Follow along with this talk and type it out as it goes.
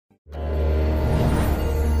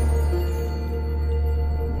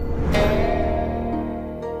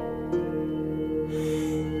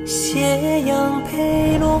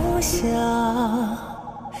下，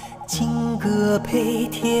金戈配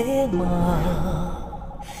铁马，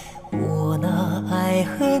我那爱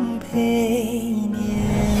恨配年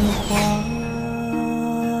华。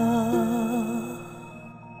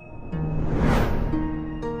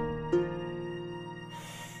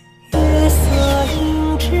月色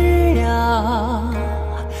映枝桠，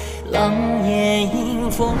狼烟映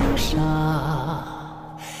风沙。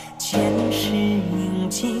前世应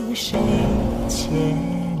尽谁牵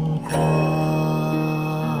挂？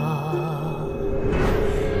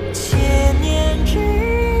千年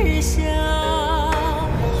之下，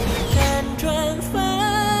辗转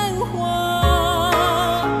繁华，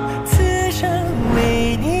此生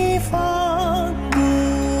为你放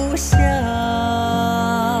不下。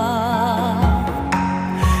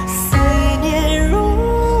思念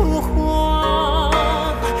如花，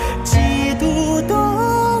几度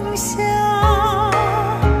冬夏，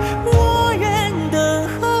我愿等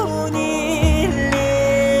候你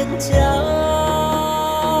脸颊。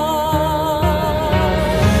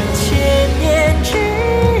千年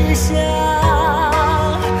之下，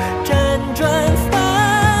辗转繁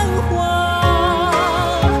华，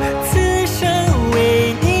此生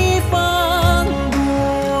为你放不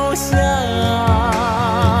下。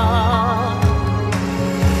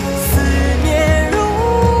思念如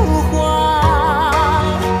花，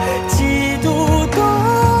几度冬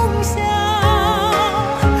夏，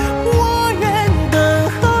我愿等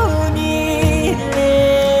候你脸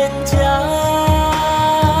颊。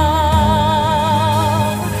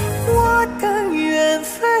我等缘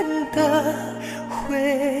分的回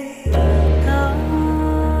答。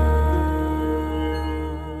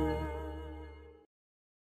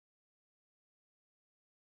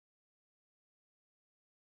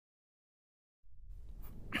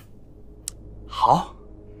好，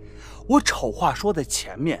我丑话说在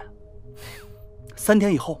前面，3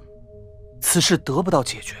天以后，此事得不到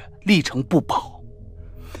解决，历程不保。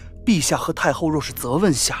陛下和太后若是责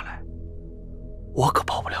问下来，我可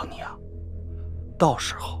保不了你啊！到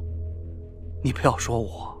时候，你不要说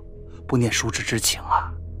我不念叔侄之情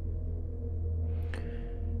啊！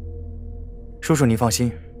叔叔您放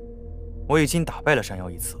心，我已经打败了山妖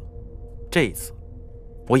一次，这一次，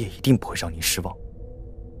我也一定不会让您失望。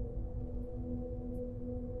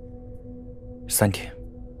3天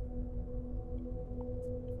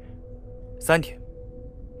，3天，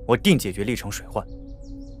我定解决历城水患。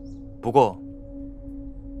不过，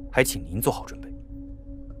还请您做好准备。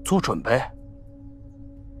做准备？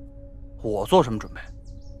我做什么准备？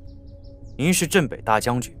您是镇北大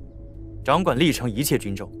将军，掌管历城一切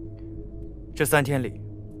军政。这3天里，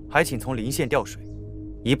还请从临县调水，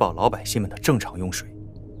以保老百姓们的正常用水。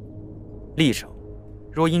历城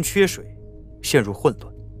若因缺水陷入混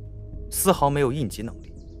乱，丝毫没有应急能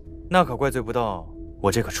力，那可怪罪不到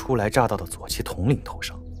我这个初来乍到的左旗统领头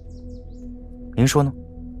上。您说呢，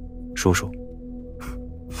叔叔？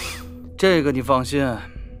这个你放心，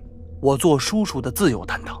我做叔叔的自有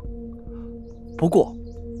担当。不过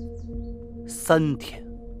，3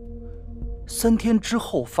天之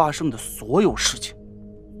后发生的所有事情，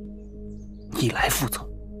你来负责。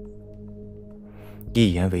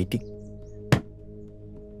一言为定。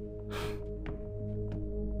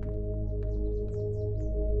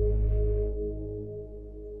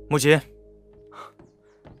穆奇，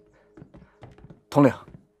统领，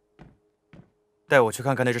带我去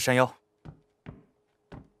看看那只山妖。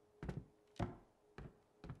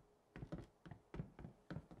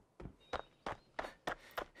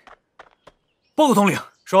报告统领，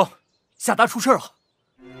说，夏达出事了。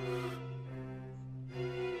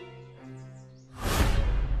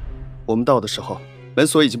我们到的时候，门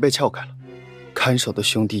锁已经被撬开了，看守的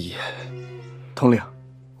兄弟也……统领，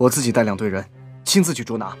我自己带2队人，亲自去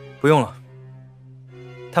捉拿。不用了，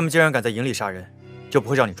他们既然敢在营里杀人，就不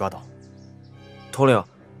会让你抓到。统领，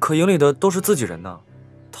可营里的都是自己人呢，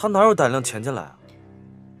他哪有胆量潜进来啊？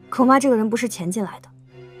恐怕这个人不是潜进来的，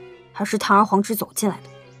而是堂而皇之走进来的。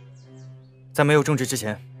在没有证据之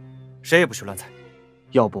前，谁也不许乱猜。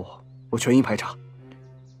要不我全营排查。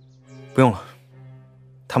不用了，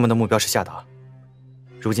他们的目标是夏达。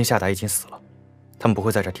如今夏达已经死了，他们不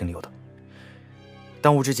会在这儿停留的。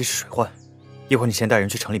当务之急是水患，一会儿你先带人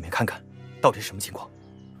去城里面看看，到底是什么情况。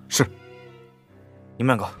是。你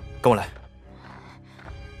们2个跟我来。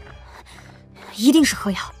一定是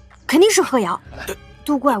贺瑶，肯定是贺瑶。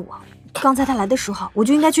都怪我，刚才他来的时候，我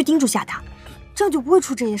就应该去盯住夏达，这样就不会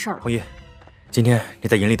出这些事儿了。红衣，今天你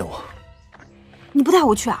在营里等我。你不带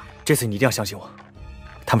我去啊？这次你一定要相信我，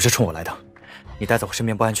他们是冲我来的，你待在我身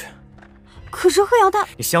边不安全。可是贺瑶他……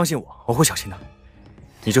你相信我，我会小心的。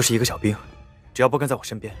你就是一个小兵，只要不跟在我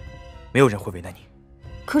身边，没有人会为难你。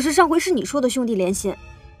可是上回是你说的兄弟连心，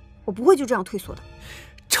我不会就这样退缩的。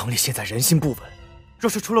城里现在人心不稳，若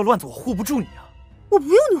是出了乱子，我护不住你啊！我不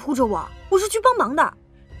用你护着我，我是去帮忙的。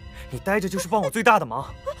你待着就是帮我最大的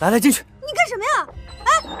忙。来，进去。你干什么呀？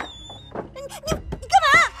哎，你干嘛？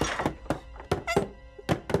哎，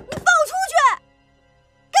你放我出去！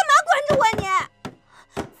干嘛管着我呀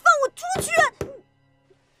你？放我出去！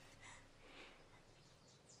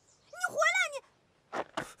你回来！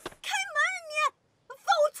你开门！你放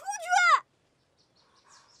我出去！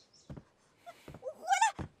我回来！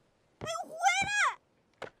哎，回来！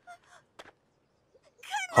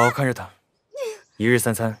好好看着他，一日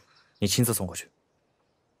三餐你亲自送过去，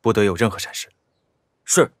不得有任何闪失。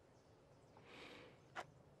是。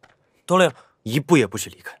统领，一步也不许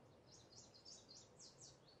离开。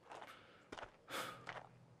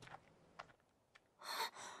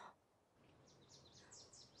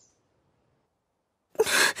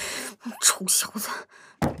臭小子！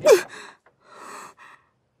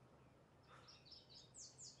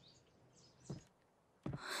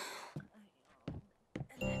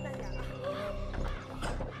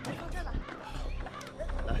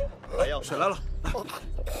水来了，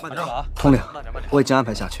慢点啊！统领，我已经安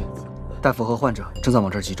排下去，大夫和患者正在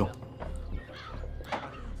往这儿集中。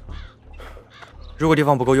如果地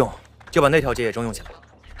方不够用，就把那条街也征用起来。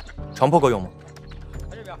床铺够用吗？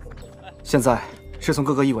现在是从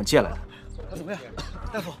各个医馆借来的。怎么样，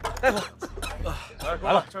大夫？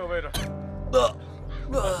来了，这个位置。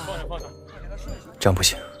放下。这样不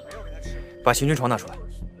行，把行军床拿出来，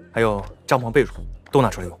还有帐篷、被褥都拿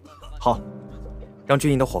出来用。好。让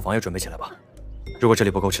军营的伙房也准备起来吧。如果这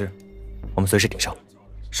里不够吃，我们随时顶上。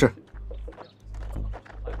是。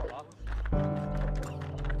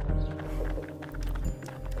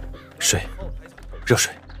水，热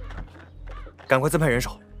水。赶快增派人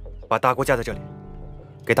手，把大锅架在这里，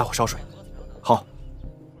给大伙烧水。好。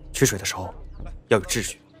取水的时候要有秩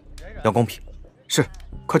序，要公平。是，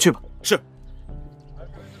快去吧。是。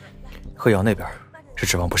贺瑶那边是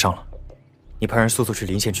指望不上了，你派人速速去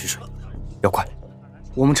临县取水，要快。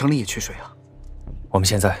我们城里也缺水啊。我们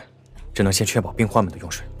现在只能先确保病患们的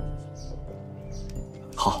用水。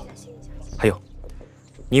好。还有，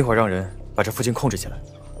你一会儿让人把这附近控制起来，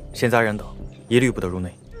闲杂人等一律不得入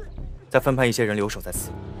内。再分派一些人留守在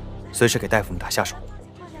此，随时给大夫们打下手。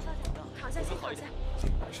躺下，先躺下。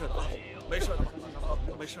没事的，没事的，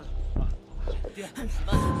没事的。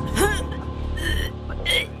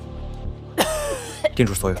叮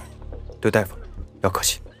嘱所有人，对大夫要客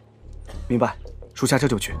气。明白。属下这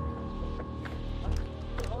就去。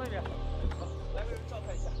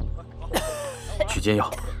取煎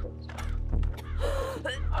药。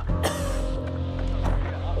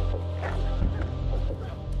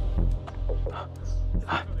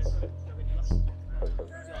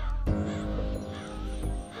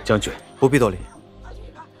将军，不必多礼。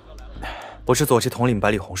我是左旗统领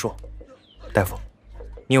百里洪硕。大夫，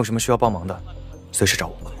你有什么需要帮忙的，随时找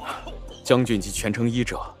我。将军及全城医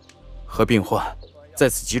者和病患在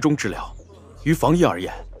此集中治疗，于防疫而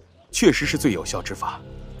言，确实是最有效之法。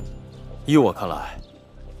依我看来，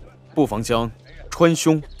不妨将川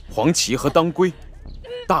芎、黄芪和当归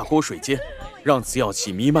大锅水煎，让此药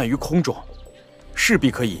气弥漫于空中，势必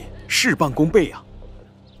可以事半功倍啊！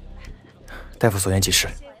大夫所言极是，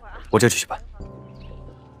我这就去办。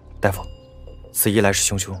大夫，此医来势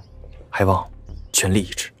汹汹，还望全力医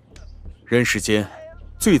治。人世间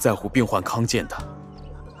最在乎病患康健的，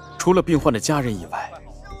除了病患的家人以外，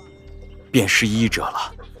便是医者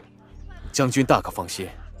了。将军大可放心，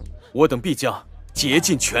我等必将竭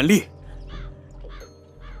尽全力。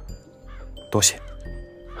多谢。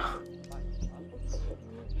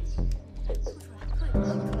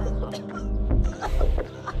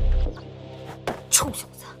臭小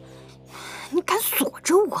子，你敢锁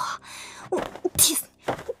着我，我踢死你！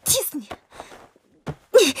我踢死你！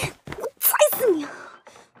我踩死你！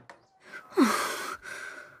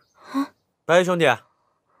白衣兄弟，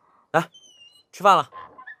来吃饭了。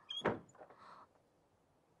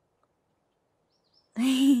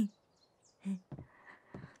你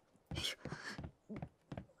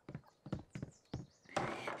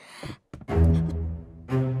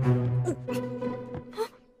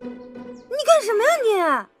干什么呀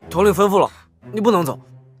你？统领吩咐了，你不能走。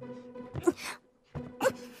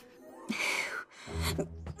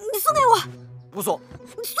你松开我！不送。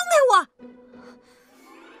你松开我！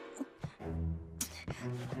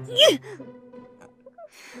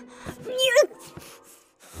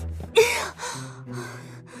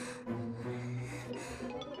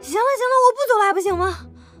行了行了，我不走了还不行吗？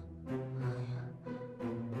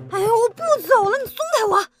哎呀，我不走了，你松开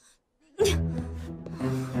我！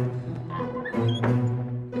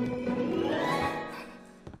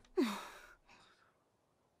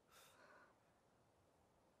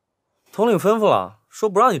统领吩咐了，说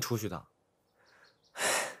不让你出去的。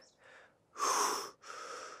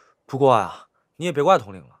不过呀，你也别怪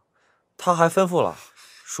统领了，他还吩咐了，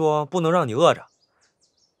说不能让你饿着。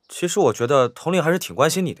其实我觉得统领还是挺关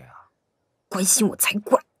心你的呀。关心我才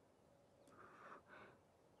怪！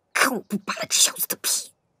看我不扒了这小子的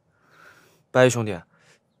皮！白衣兄弟，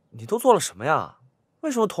你都做了什么呀？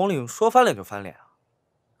为什么统领说翻脸就翻脸啊？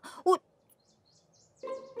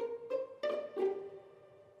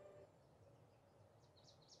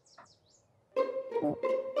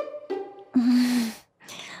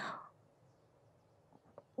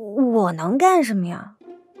我能干什么呀？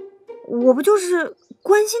我不就是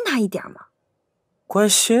关心他一点吗？关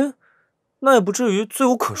心？那也不至于罪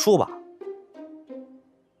无可恕吧？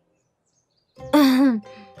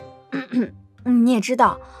你也知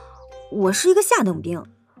道，我是一个下等兵，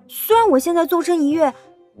虽然我现在纵身一跃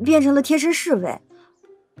变成了贴身侍卫，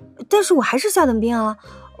但是我还是下等兵啊。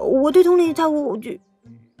我对统领他，我就……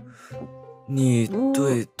你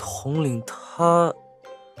对统领他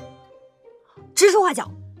指手画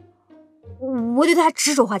脚，我对他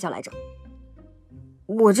指手画脚来着。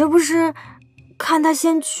我这不是看他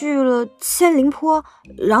先去了千灵坡，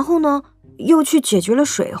然后呢又去解决了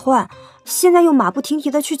水患，现在又马不停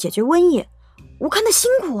蹄的去解决瘟疫，我看他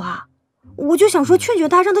辛苦啊，我就想说劝劝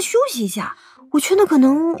他，让他休息一下。我劝他可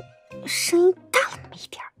能声音大了那么一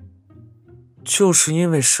点儿，就是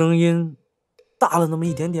因为声音大了那么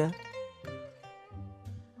一点点。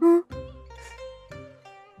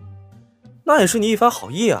那也是你一番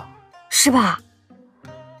好意啊，是吧？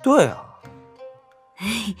对啊。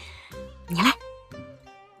哎，你来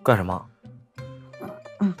干什么？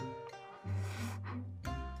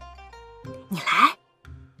你来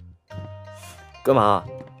干嘛？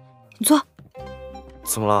你坐。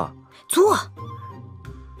怎么了？坐。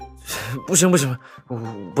不行，我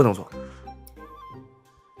不能坐。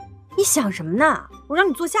你想什么呢？我让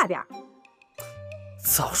你坐下边。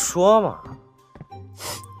早说嘛。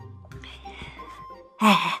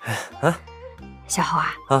小侯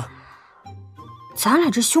啊，咱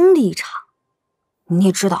俩这兄弟一场，你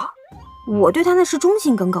也知道，我对他那是忠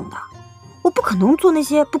心耿耿的，我不可能做那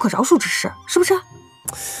些不可饶恕之事，是不是？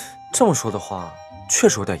这么说的话，确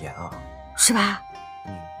实有点严啊，是吧？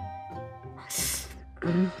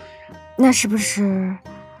那是不是？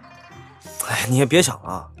哎，你也别想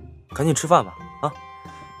了，赶紧吃饭吧啊！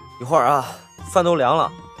一会儿啊，饭都凉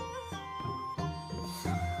了。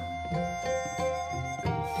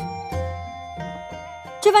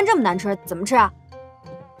这饭这么难吃，怎么吃啊？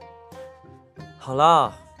好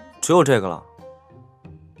了，只有这个了。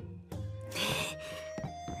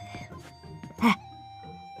哎，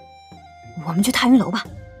我们去踏云楼吧。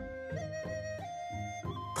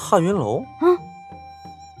踏云楼？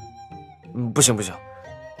不行，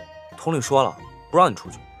统领说了，不让你出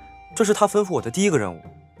去，这是他吩咐我的第一个任务，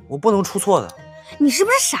我不能出错的。你是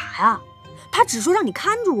不是傻呀？他只说让你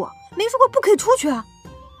看着我，没说过不可以出去啊。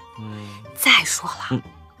再说了，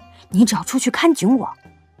你只要出去看紧我，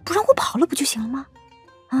不然我跑了不就行了吗？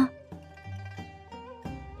啊？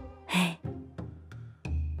哎，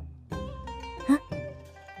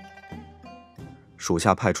属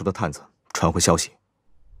下派出的探子传回消息，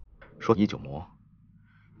说乙九魔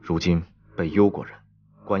如今被幽国人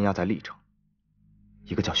关押在历城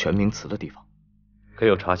一个叫玄冥祠的地方。可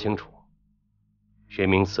有查清楚玄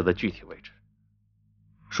冥祠的具体位置？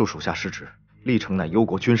恕属下失职，历城乃幽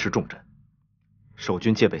国军事重镇，守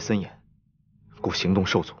军戒备森严，故行动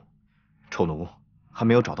受阻。丑奴还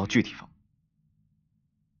没有找到具体方。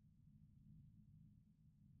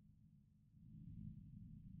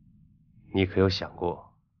你可有想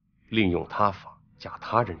过另用他法假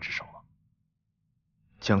他人之手吗？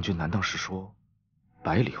将军难道是说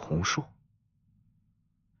百里红硕？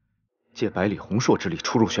借百里红硕之力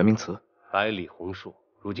出入玄冥祠？百里红硕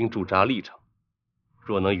如今驻扎历城，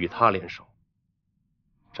若能与他联手，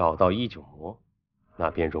找到一九魔，那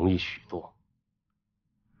便容易许多。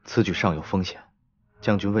此举尚有风险，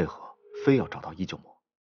将军为何非要找到一九魔？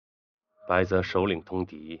白泽首领通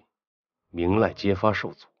敌，明赖揭发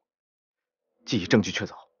受阻，既已证据确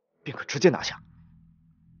凿，便可直接拿下。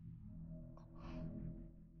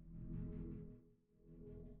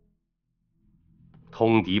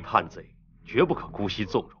通敌叛贼，绝不可姑息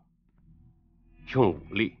纵容，用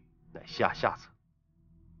武力乃下策。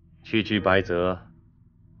区区白泽，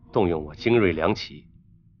动用我精锐良骑，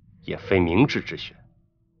也非明智之选。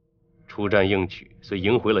出战应举，虽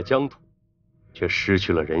赢回了疆土，却失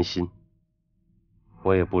去了人心。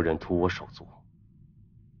我也不忍图我手足。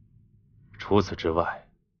除此之外，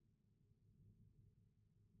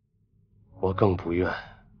我更不愿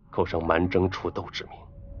构成蛮征除斗之名。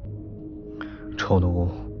丑奴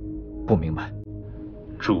不明白。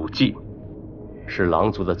主祭是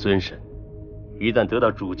狼族的尊神，一旦得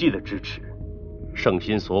到主祭的支持，圣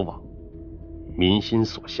心所往，民心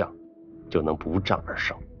所向，就能不战而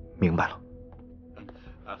胜。明白了。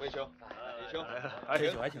魏兄，李兄，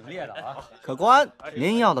这酒还挺烈的啊！客官，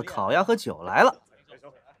您要的烤鸭和酒来了。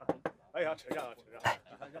哎呀，吃上了，吃上了。哎，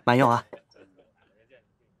慢用啊。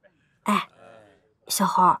哎，小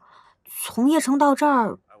猴，从叶城到这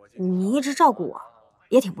儿，你一直照顾我，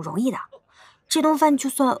也挺不容易的。这顿饭就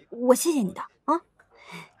算我谢谢你的啊。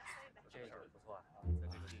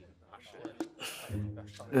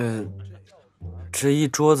这一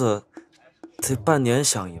桌子得半年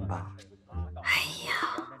饗银吧？哎呀，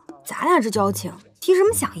咱俩这交情，提什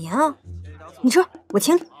么饗银啊？你吃，我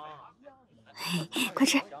请你。嘿，快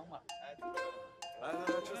吃。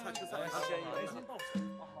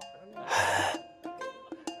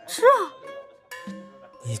吃啊！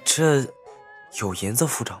你这有银子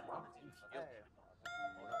付账吗？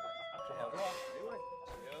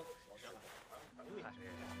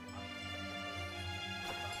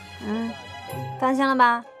放心了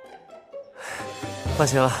吧？放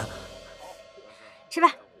心了。吃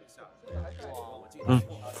吧。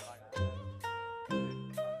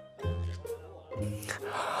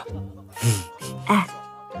哎，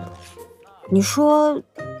你说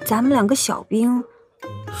咱们两个小兵，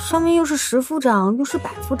上面又是10副长，又是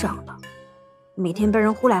100副长的，每天被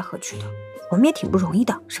人呼来喝去的，我们也挺不容易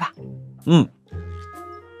的，是吧？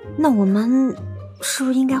那我们是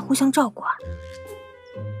不是应该互相照顾啊？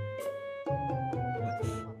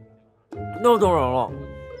那当然了。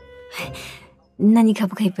那你可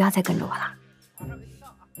不可以不要再跟着我了？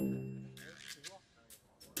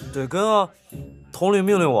得跟啊，统领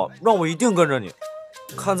命令我，让我一定跟着你。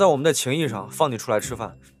看在我们的情谊上，放你出来吃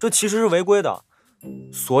饭，这其实是违规的，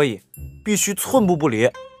所以必须寸步不离。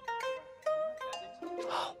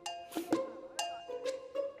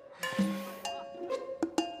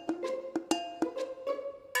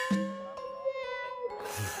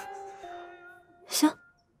行，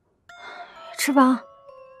吃吧。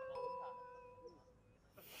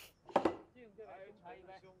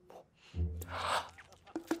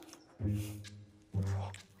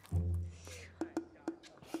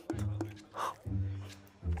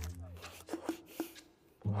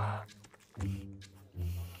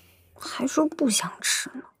还说不想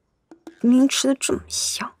吃呢，明明吃的这么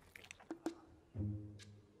香。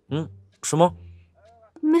什么？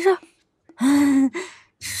没事，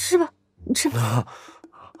吃吧，你吃吧。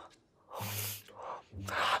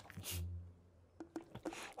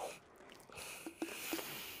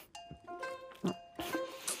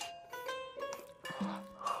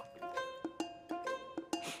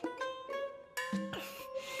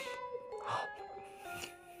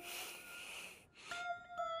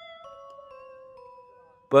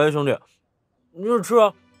白兄弟，你这吃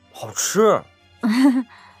啊，好吃。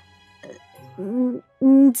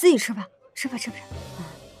你自己吃吧，吃吧，吃吧。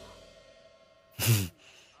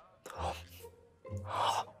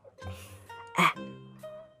哎，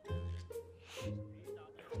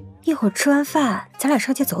一会儿吃完饭，咱俩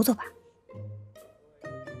上街走走吧。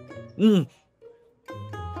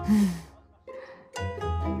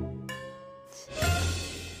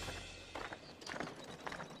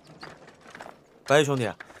白兄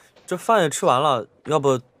弟，这饭也吃完了，要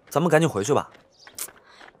不咱们赶紧回去吧？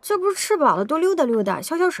这不是吃饱了多溜达溜达，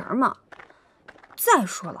消消食吗？再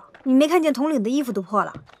说了，你没看见统领的衣服都破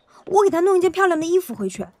了，我给他弄一件漂亮的衣服回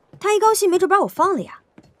去，他一高兴没准把我放了呀。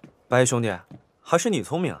白兄弟，还是你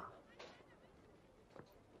聪明啊！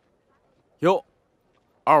哟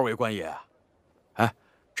，2位官爷，哎，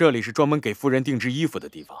这里是专门给夫人定制衣服的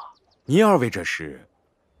地方，您2位这是？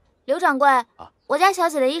刘掌柜，我家小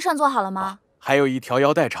姐的衣裳做好了吗？还有一条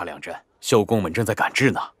腰带差2针，绣工们正在赶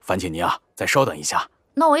制呢，烦请您再稍等一下。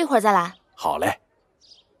那我一会儿再来。好嘞。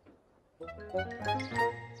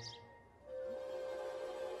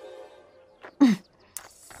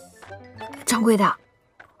掌柜的，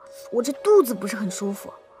我这肚子不是很舒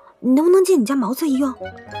服，你能不能借你家茅厕一用？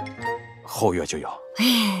后院就有。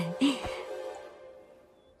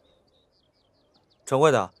掌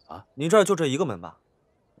柜的您这儿就这一个门吧？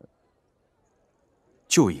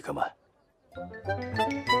就一个门。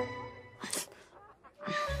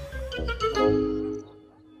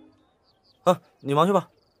你忙去吧。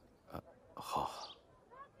好。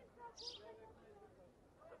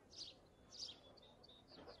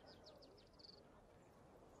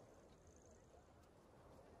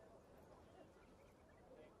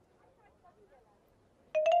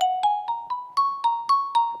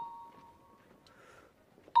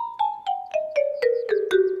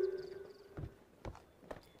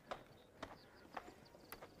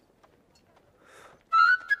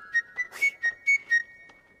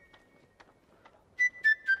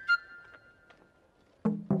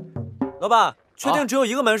老板，确定只有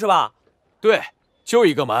一个门是吧？对，就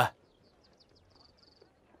一个门。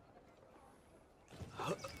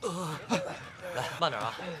来，慢点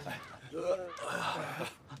啊！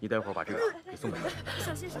你待会儿把这个给送给他。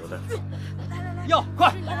小心，小心！来，药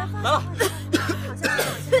快来了！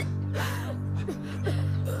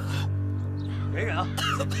忍忍啊！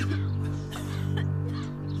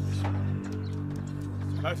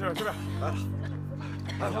来，这边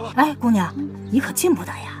来了。哎，姑娘，你可进不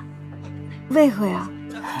得呀！为何呀？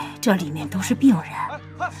哎，这里面都是病人，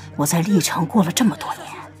我在历城过了这么多年，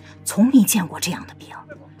从没见过这样的病。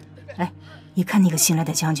哎，你看那个新来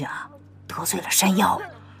的将军啊，得罪了山妖，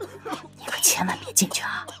你可千万别进去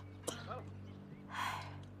啊！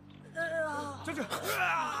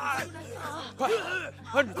快，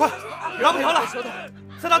拿布条来，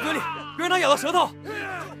塞他嘴里，别让他咬到舌头。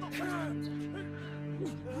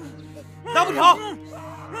拿布条，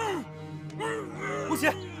不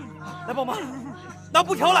行，来帮忙，拿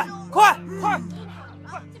布条来，快！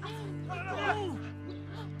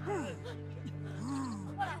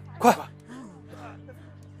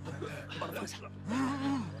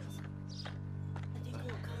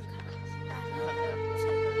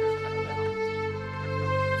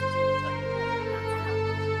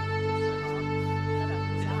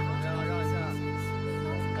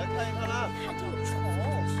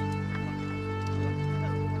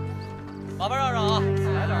麻烦让让啊，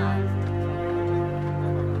来点啊！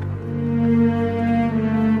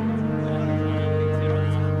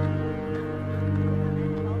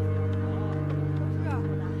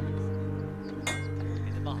给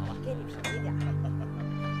你放好了，给你便宜点。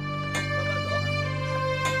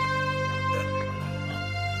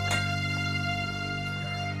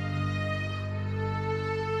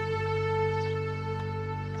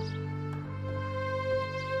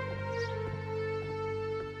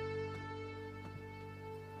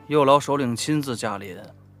右老首领亲自驾临，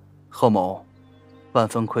贺某万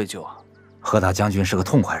分愧疚啊。贺大将军是个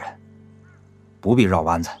痛快人，不必绕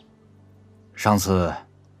弯子。上次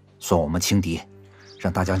算我们轻敌，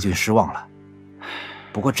让大将军失望了。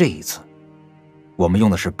不过这一次，我们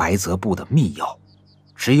用的是白泽部的秘药，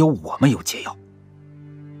只有我们有解药。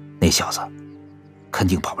那小子肯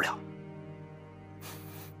定跑不了。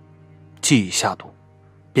既已下毒，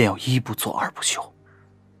便要一不做二不休。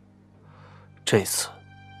这次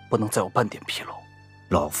不能再有半点纰漏。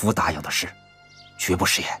老夫答应的事，绝不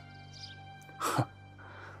食言。哼，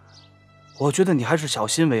我觉得你还是小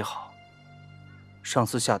心为好。上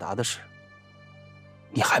次下达的事，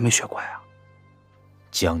你还没学乖啊？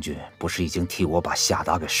将军不是已经替我把夏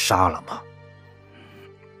达给杀了吗？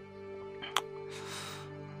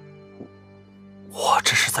我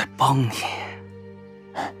这是在帮你。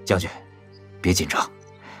将军，别紧张。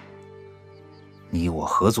你我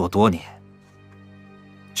合作多年，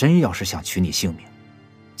真要是想取你性命，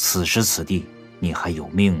此时此地你还有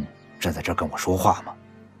命站在这儿跟我说话吗？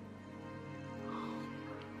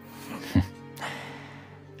哼！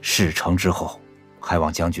事成之后，还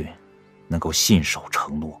望将军能够信守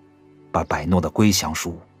承诺，把百诺的归降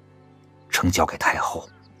书呈交给太后。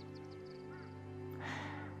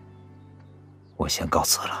我先告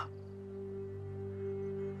辞了。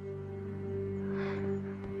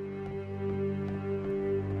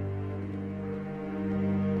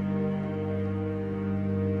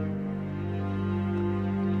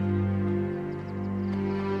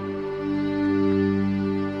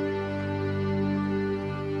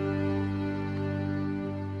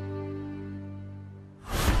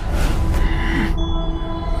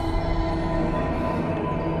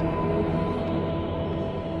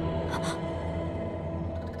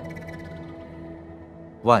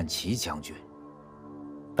万齐将军，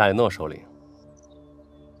戴诺首领，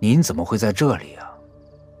您怎么会在这里啊？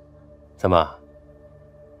怎么，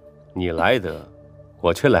你来得，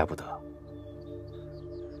我却来不得？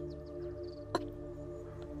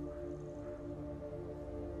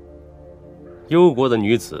幽国的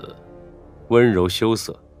女子温柔羞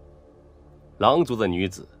涩，狼族的女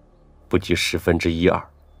子不及1/10、2。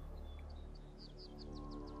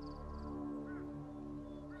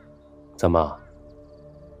怎么？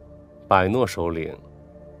百诺首领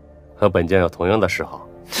和本将有同样的嗜好？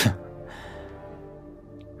哼，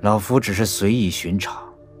老夫只是随意巡查。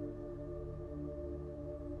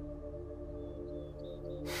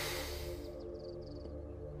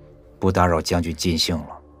不打扰将军尽兴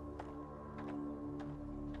了。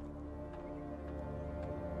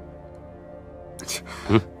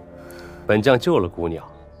本将救了姑娘，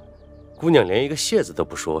姑娘连一个谢字都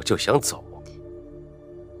不说就想走。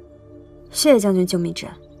谢谢将军救命之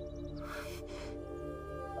恩。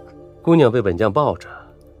姑娘被本将抱着，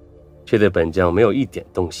却对本将没有一点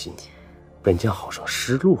动心。本将好生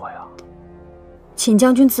失落呀。请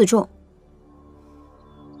将军自重。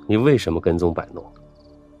你为什么跟踪百诺？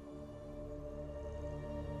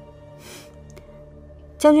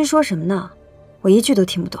将军说什么呢？我一句都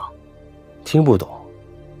听不懂。听不懂？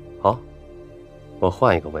好，我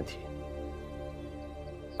换一个问题。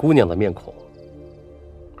姑娘的面孔，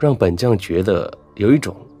让本将觉得有一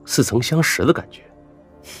种似曾相识的感觉。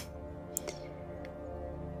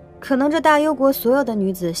可能这大幽国所有的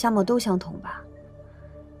女子相貌都相同吧。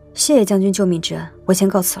谢谢将军救命之恩，我先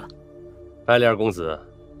告辞了。百里二公子，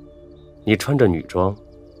你穿着女装，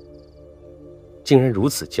竟然如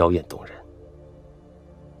此娇艳动人。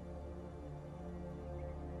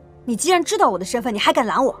你既然知道我的身份，你还敢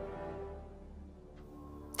拦我？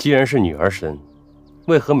既然是女儿身，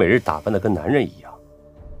为何每日打扮得跟男人一样？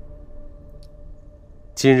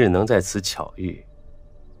今日能在此巧遇，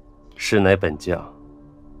实乃本将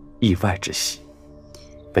意外之喜，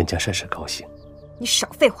本将甚是高兴。你少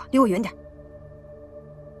废话，离我远点。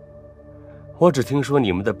我只听说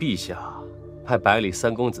你们的陛下派百里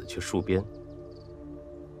三公子去戍边，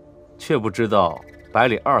却不知道百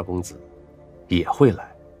里二公子也会来。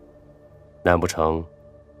难不成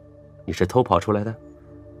你是偷跑出来的？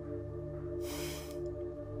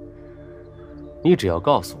你只要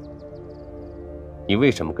告诉我，你为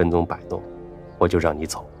什么跟踪百诺，我就让你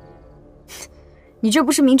走。你这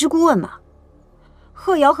不是明知故问吗？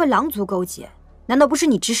贺瑶和狼族勾结，难道不是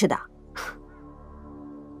你指使的？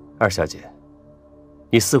二小姐，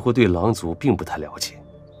你似乎对狼族并不太了解。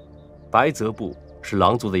白泽部是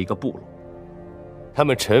狼族的一个部落，他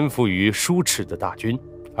们臣服于舒齿的大军，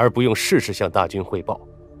而不用事事向大军汇报。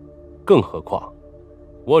更何况，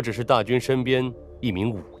我只是大军身边一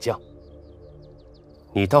名武将。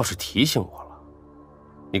你倒是提醒我了，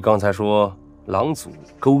你刚才说狼族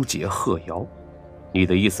勾结贺瑶，你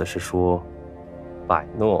的意思是说，百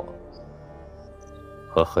诺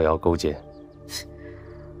和贺瑶勾结？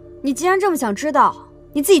你既然这么想知道，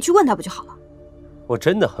你自己去问他不就好了？我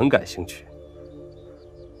真的很感兴趣，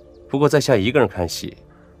不过在下一个人看戏，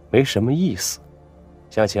没什么意思，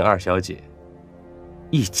想请二小姐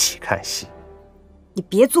一起看戏。你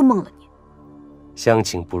别做梦了你！相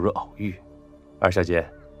请不如偶遇，二小姐，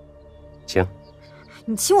请。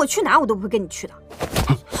你请我去哪，我都不会跟你去的。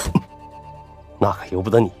那可由不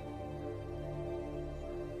得你。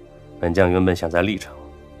本将原本想在历城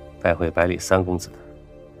拜会百里三公子的，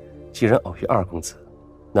既然偶遇二公子，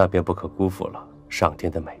那便不可辜负了上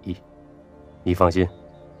天的美意。你放心，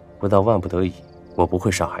不到万不得已，我不会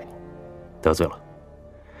伤害你。得罪了。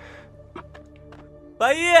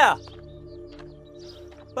白衣，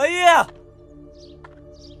白衣，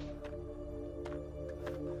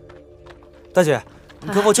大姐，你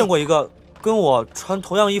可否见过一个跟我穿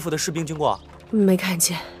同样衣服的士兵经过？没看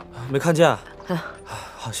见。没看见。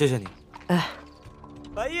好，谢谢你。哎，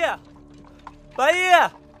白衣，白衣，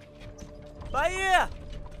白衣！哎呀，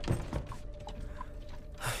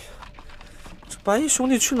这白衣兄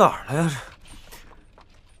弟去哪儿了呀？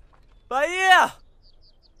这白衣，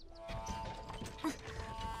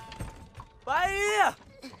白衣！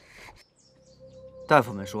大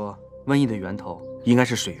夫们说，瘟疫的源头应该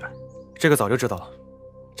是水源。这个早就知道了。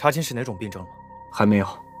查清是哪种病症了吗？还没有，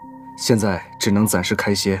现在只能暂时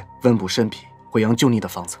开些温补肾脾、回阳救逆的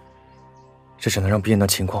方子。这只能让病人的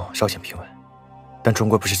情况稍显平稳，但终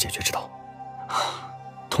归不是解决之道。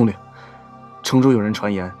统领，城中有人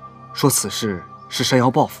传言说此事是山妖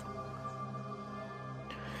报复。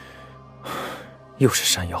又是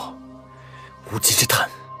山妖，无稽之谈。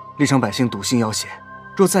历城百姓笃信妖邪，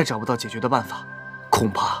若再找不到解决的办法，恐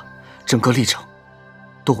怕整个历城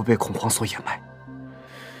都会被恐慌所掩埋。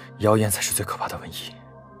谣言才是最可怕的瘟疫，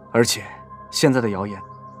而且现在的谣言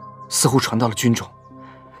似乎传到了军中，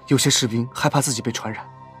有些士兵害怕自己被传染，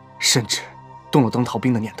甚至动了当逃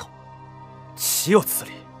兵的念头。岂有此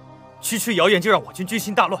理！区区谣言就让我军军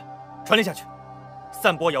心大乱，传令下去，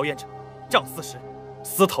散播谣言者杖40，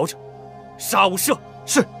私逃者杀无赦。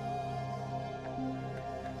是。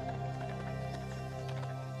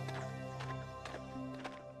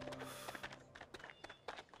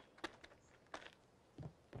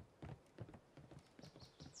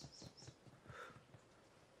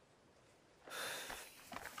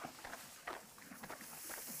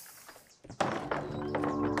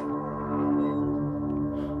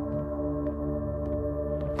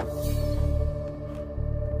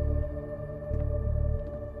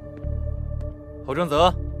侯正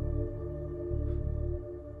泽，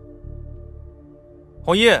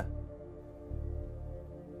红衣，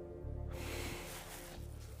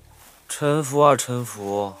臣服啊，臣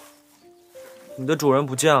服！你的主人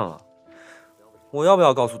不见了，我要不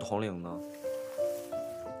要告诉统领呢？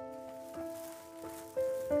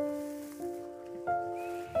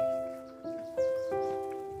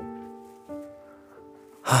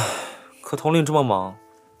可统领这么忙，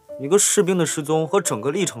一个士兵的失踪和整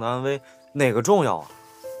个历城的安危，哪个重要啊？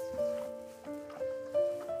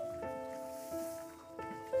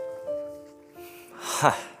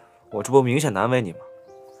嗨，我这不明显难为你吗？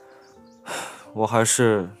我还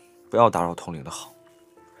是不要打扰统领的好。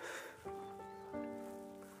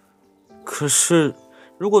可是，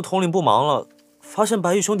如果统领不忙了，发现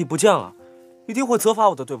白衣兄弟不见了，一定会责罚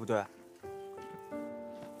我的，对不对？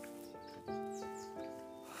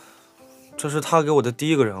这是他给我的第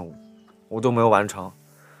一个任务，我都没有完成，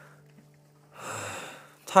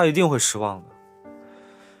他一定会失望的。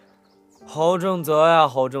侯正泽呀，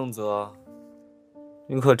侯正泽，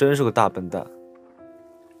你可真是个大笨蛋！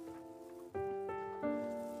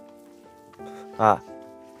哎，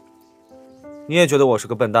你也觉得我是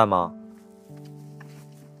个笨蛋吗？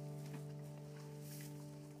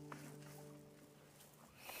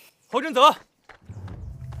侯正泽，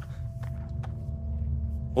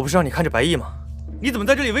我不是让你看着白毅吗？你怎么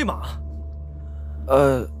在这里喂马？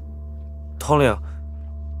统领，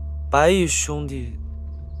白毅兄弟，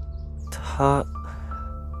他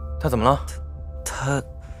怎么了？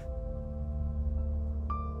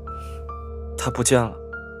他不见了。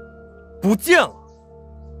不见了？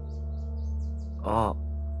啊，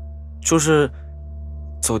就是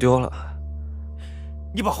走丢了。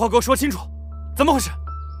你把话给我说清楚，怎么回事？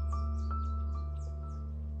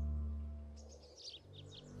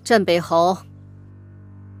镇北侯，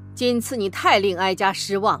今次你太令哀家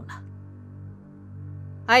失望了。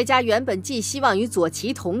哀家原本寄希望于左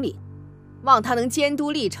旗统领，望他能监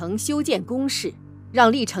督历城修建工事，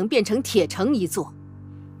让历城变成铁城一座。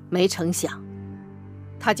没成想，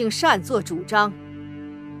他竟擅作主张，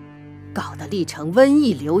搞得历城瘟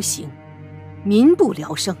疫流行，民不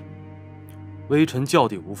聊生。微臣教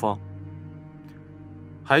弟无方，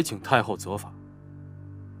还请太后责罚。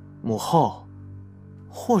母后，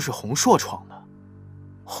祸是洪硕闯的，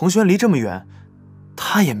洪轩离这么远，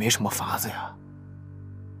他也没什么法子呀。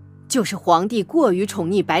就是皇帝过于宠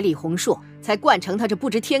溺百里洪硕，才惯成他这不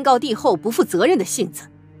知天高地厚、不负责任的性子。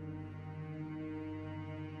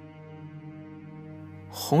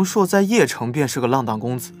洪硕在邺城便是个浪荡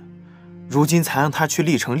公子，如今才让他去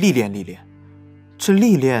历城历练历练，这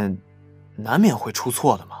历练难免会出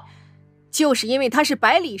错的嘛。就是因为他是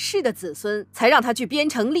百里氏的子孙，才让他去边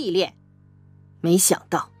城历练。没想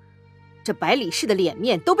到，这百里氏的脸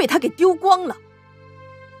面都被他给丢光了。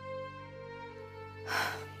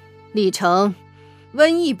历城瘟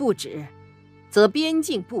疫不止，则边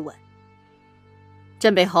境不稳。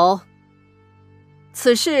镇北侯，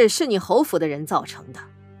此事是你侯府的人造成的。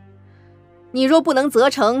你若不能责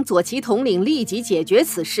成左旗统领立即解决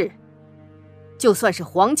此事，就算是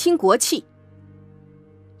皇亲国戚，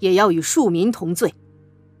也要与庶民同罪。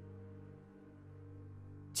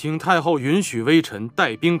请太后允许微臣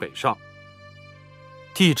带兵北上，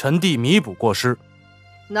替臣弟弥补过失。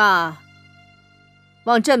那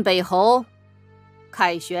望镇北侯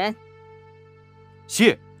凯旋。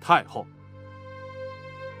谢太后。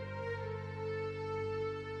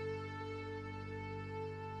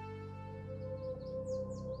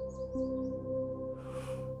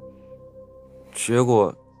结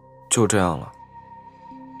果就这样了。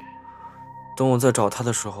等我再找他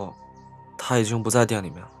的时候，他已经不在店里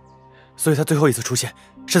面了。所以他最后一次出现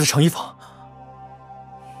是在成衣坊。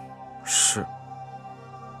是。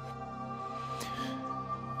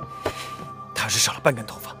他要是少了半根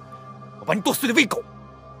头发，我把你剁碎了喂狗。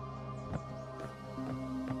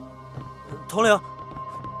统领，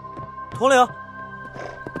统领，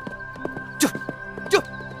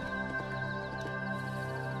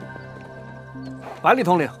百里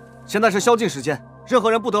统领，现在是宵禁时间，任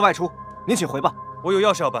何人不得外出，您请回吧。我有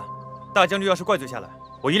要事要办，大将军要是怪罪下来，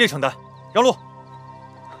我一力承担。让路。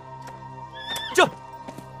这。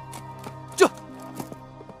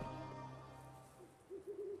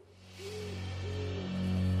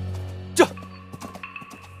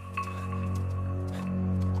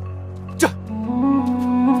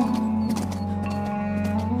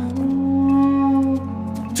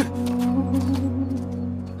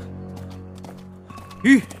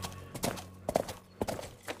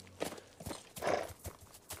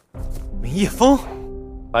明叶枫，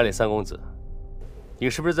百里三公子，你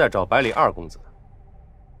是不是在找百里二公子？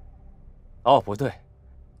哦，不对，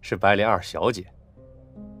是百里二小姐。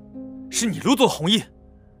是你掳走弘毅？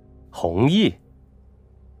弘毅，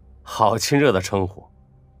好亲热的称呼。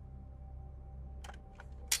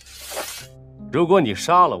如果你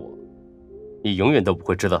杀了我，你永远都不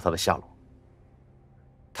会知道他的下落。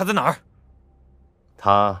他在哪儿？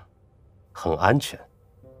他很安全。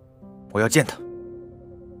我要见他。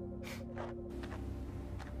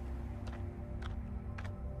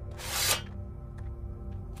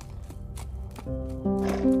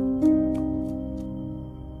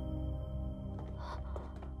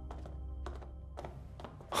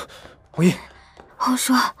红衣，我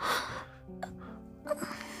说，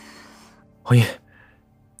红衣，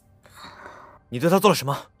你对她做了什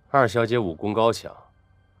么？二小姐武功高强，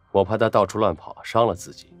我怕她到处乱跑，伤了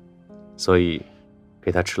自己，所以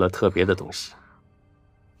给她吃了特别的东西。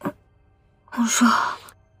我说，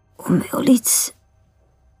我没有力气。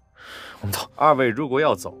我们走。二位如果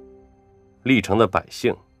要走，历城的百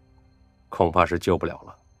姓恐怕是救不了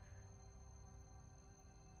了。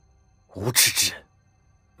无耻之人，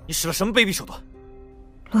你使了什么卑鄙手段？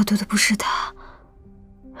落毒的不是他，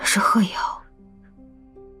是贺瑶。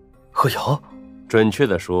贺瑶？准确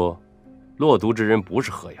的说，落毒之人不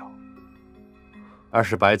是贺瑶，而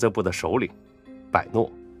是白泽部的首领百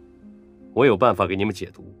诺。我有办法给你们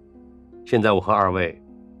解毒。现在我和二位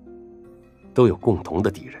都有共同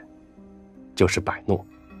的敌人，就是百诺。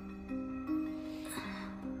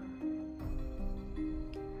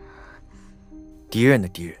敌人的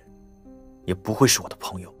敌人，也不会是我的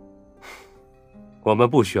朋友。我们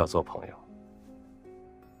不需要做朋友，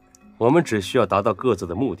我们只需要达到各自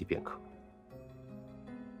的目的便可。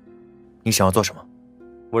你想要做什么？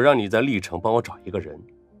我让你在历城帮我找一个人，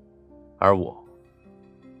而我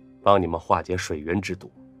帮你们化解水源之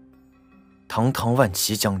毒。堂堂万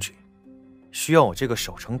骑将军，需要我这个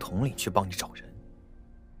守城统领去帮你找人？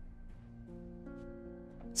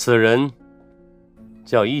此人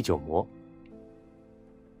叫伊九魔，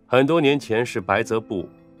很多年前是白泽部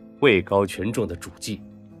位高权重的主祭。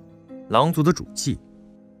狼族的主祭，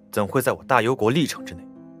怎会在我大幽国历城之内？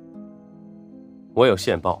我有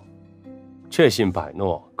线报，确信百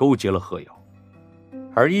诺勾结了贺瑶，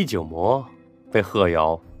而伊九魔被贺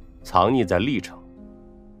瑶藏匿在历城。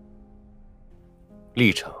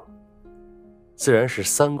历城自然是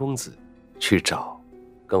三公子去找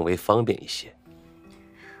更为方便一些。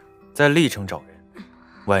在历城找人，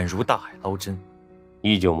宛如大海捞针。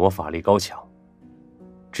伊九魔法力高强，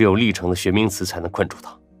只有历城的玄冥祠才能困住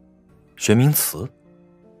他。玄冥祠？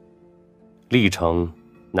历城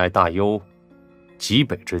乃大幽极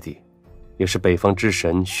北之地，也是北方之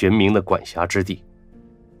神玄冥的管辖之地。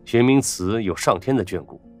玄冥祠有上天的眷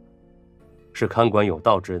顾，是看管有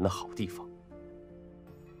道之人的好地方。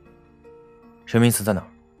玄冥祠在哪儿？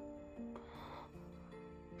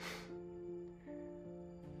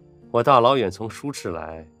我大老远从舒赤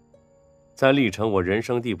来，在历城我人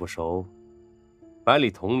生地不熟，百里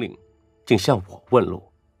统领竟向我问路。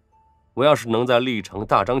我要是能在历城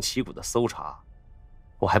大张旗鼓的搜查，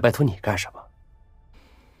我还拜托你干什么？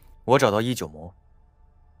我找到伊九魔，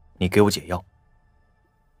你给我解药。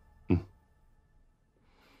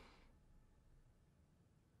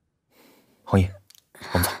红衣，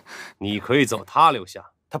我们走。你可以走，他留下。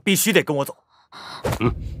他必须得跟我走。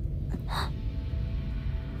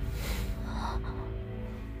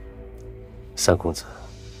三公子，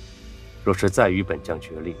若是再与本将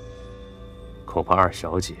决力，恐怕二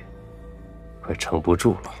小姐快撑不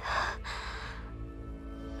住了。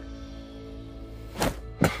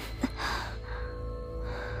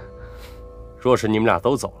若是你们俩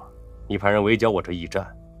都走了，你派人围剿我这驿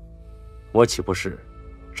站，我岂不是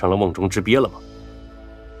成了瓮中之鳖了吗？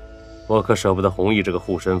我可舍不得弘毅这个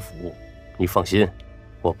护身符，你放心，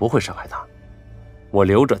我不会伤害他。我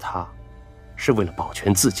留着他，是为了保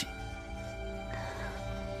全自己。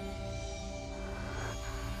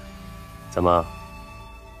怎么，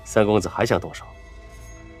三公子还想动手？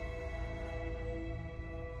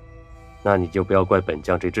那你就不要怪本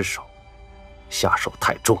将这只手下手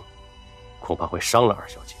太重，恐怕会伤了二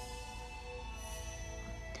小姐。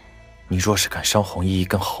你若是敢伤红衣一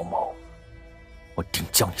根毫毛，我定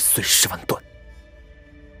将你碎尸万段。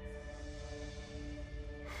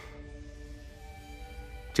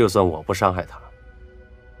就算我不伤害他，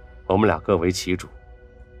我们俩各为其主，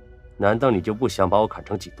难道你就不想把我砍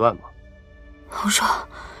成几段吗？我说，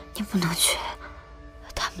你不能去，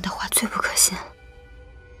他们的话最不可信。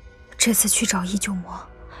这次去找伊九魔，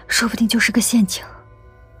说不定就是个陷阱。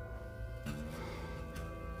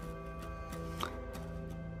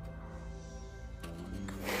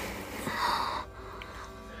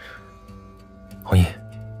红衣，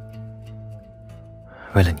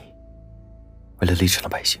为了你，为了历城的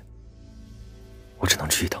百姓，我只能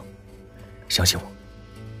去一趟。相信我，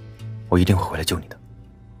我一定会回来救你的。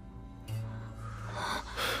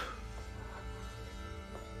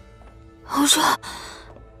我说，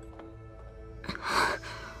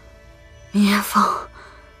明月峰，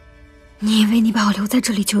你以为你把我留在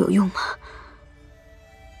这里就有用吗？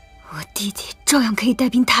我弟弟照样可以带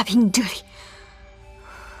兵踏平你这里。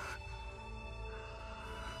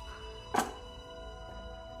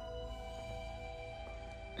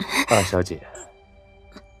二小姐，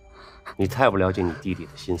你太不了解你弟弟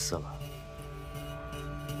的心思了。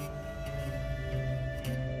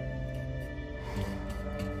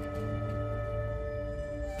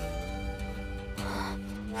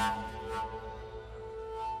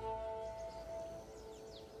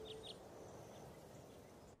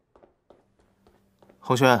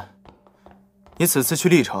洪轩，你此次去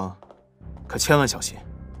历城，可千万小心。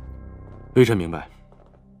微臣明白。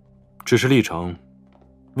只是历城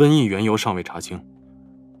瘟疫缘由尚未查清，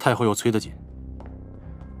太后又催得紧。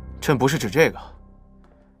朕不是指这个，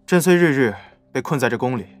朕虽日日被困在这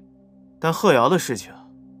宫里，但贺瑶的事情，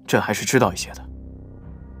朕还是知道一些的。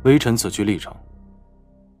微臣此去历城，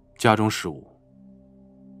家中事务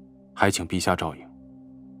还请陛下照应。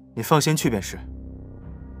你放心去便是。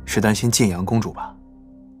是担心晋阳公主吧？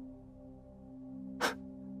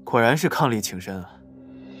果然是伉俪情深啊。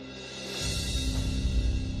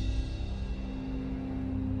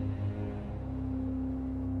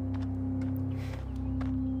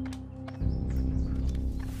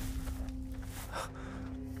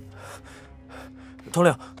统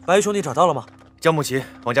领，白衣兄弟找到了吗？江木齐、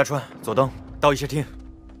王家川、左登到议事厅。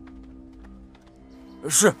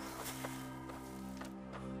是。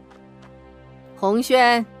洪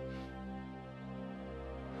轩，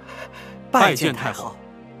拜见太后。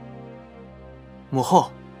母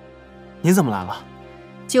后，你怎么来了？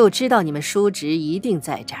就知道你们叔侄一定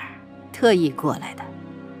在这儿，特意过来的。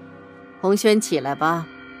洪轩，起来吧。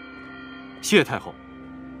谢太后。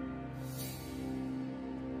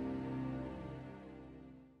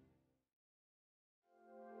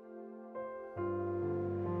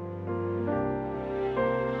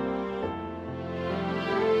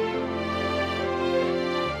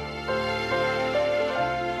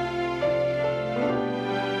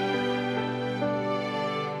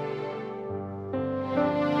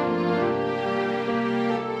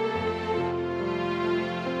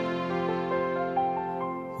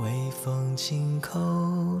风轻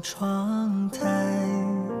叩窗台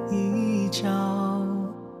一角，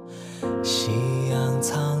夕阳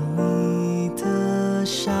藏你的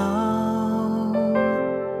笑，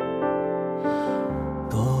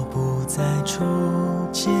多不在初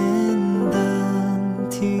见的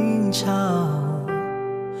听潮，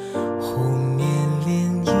湖面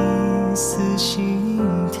涟漪似心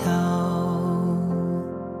跳，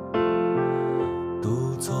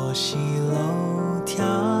独坐西楼眺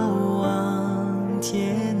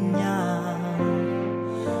天涯，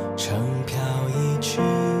乘飘逸去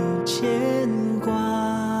牵挂。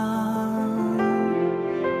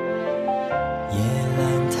夜阑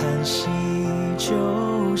叹息，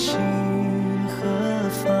旧心何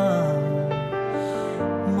方？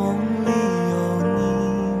梦里有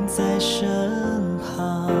你在身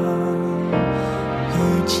旁，遇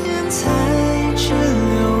见才知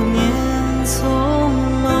流年匆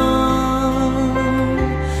忙。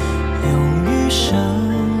用余生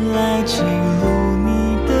来记录你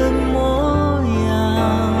的模样，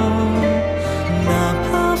哪怕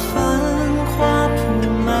繁华铺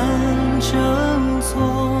满整座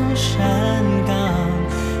山岗，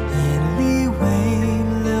眼里唯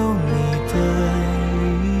留你的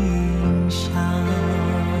印象。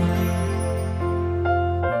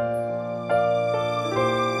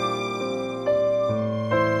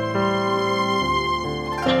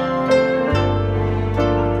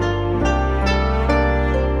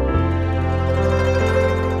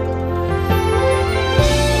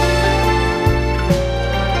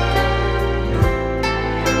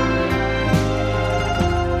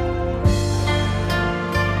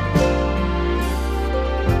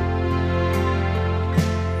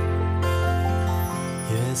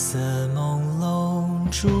月色朦胧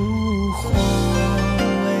烛火。